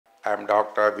I am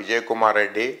Dr. Vijay Kumar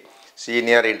Reddy,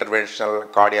 Senior Interventional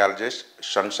Cardiologist,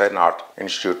 Sunshine Art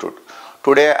Institute.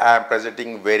 Today I am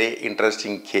presenting very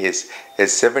interesting case. A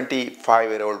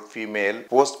 75-year-old female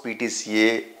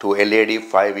post-PTCA to LAD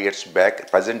 5 years back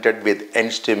presented with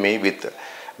NSTEMI with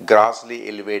grossly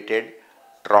elevated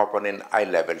troponin I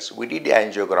levels. We did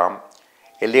angiogram.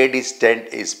 LAD stent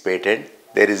is patent.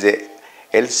 There is a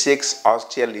LCx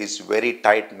Ostial is very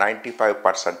tight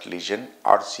 95% lesion,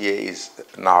 RCA is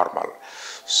normal.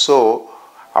 So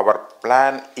our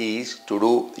plan is to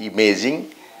do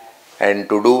imaging and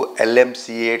to do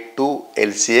LMCA to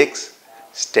LCx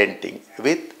stenting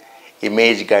with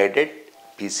image guided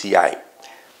PCI.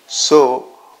 So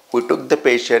we took the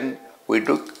patient, we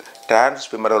took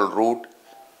transfemoral route,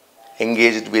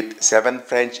 engaged with 7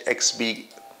 French XB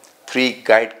 3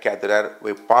 guide catheter.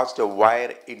 We passed a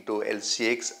wire into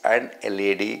LCx and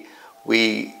LAD.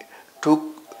 We took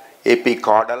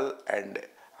epicaudal and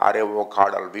RAO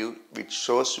caudal view, which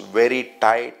shows very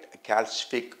tight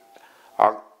calcific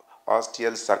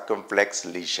ostial circumflex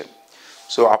lesion.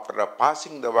 So after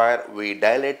passing the wire, we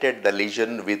dilated the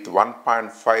lesion with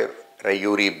 1.5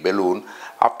 Rayuri balloon.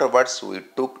 Afterwards, we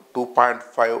took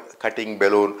 2.5 cutting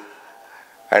balloon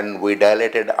and we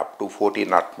dilated up to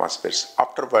 14 atmospheres.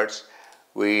 Afterwards,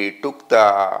 we took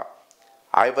the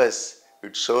IVUS,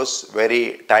 it shows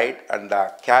very tight and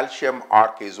the calcium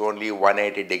arc is only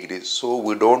 180 degrees. So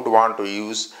we don't want to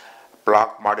use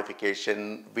plaque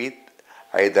modification with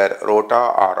either rota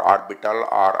or orbital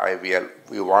or IVL.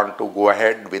 We want to go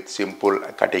ahead with simple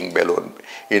cutting balloon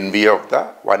in view of the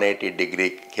 180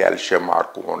 degree calcium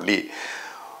arc only.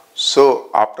 So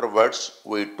afterwards,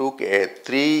 we took a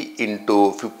 3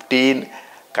 into 15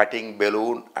 cutting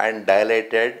balloon and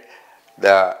dilated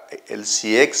the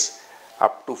LCx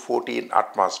up to 14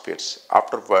 atmospheres.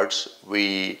 Afterwards,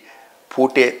 we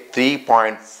put a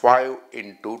 3.5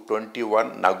 into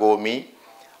 21 Nagomi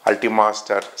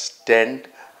Ultimaster stent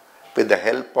with the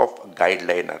help of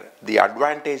guideliner. The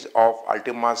advantage of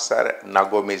Ultimaster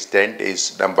Nagomi stent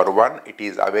is number 1, it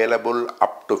is available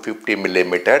up to 50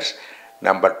 millimeters.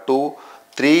 Number 2,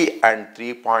 3 and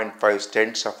 3.5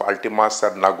 stents of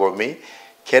Ultimaster Nagomi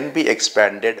can be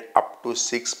expanded up to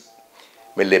 6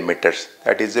 millimeters.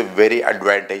 That is a very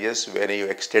advantageous when you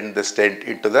extend the stent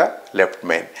into the left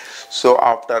main. So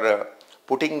after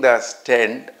putting the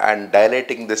stent and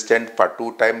dilating the stent for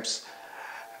 2 times,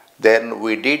 then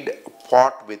we did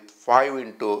pot with 5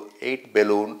 into 8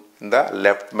 balloon in the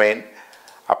left main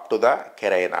up to the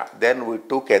carina. Then we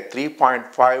took a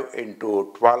 3.5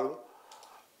 into 12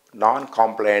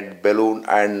 non-compliant balloon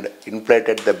and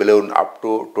inflated the balloon up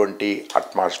to 20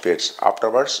 atmospheres.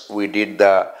 Afterwards, we did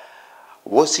the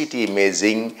OCT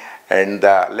imaging and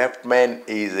the left main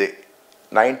is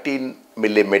 19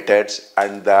 millimeters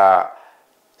and the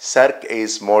circ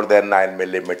is more than 9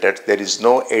 millimeters. There is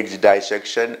no edge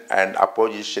dissection and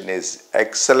apposition is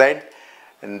excellent,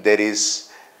 and the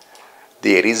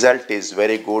result is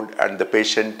very good and the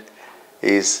patient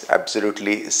is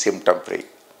absolutely symptom free.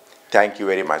 Thank you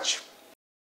very much.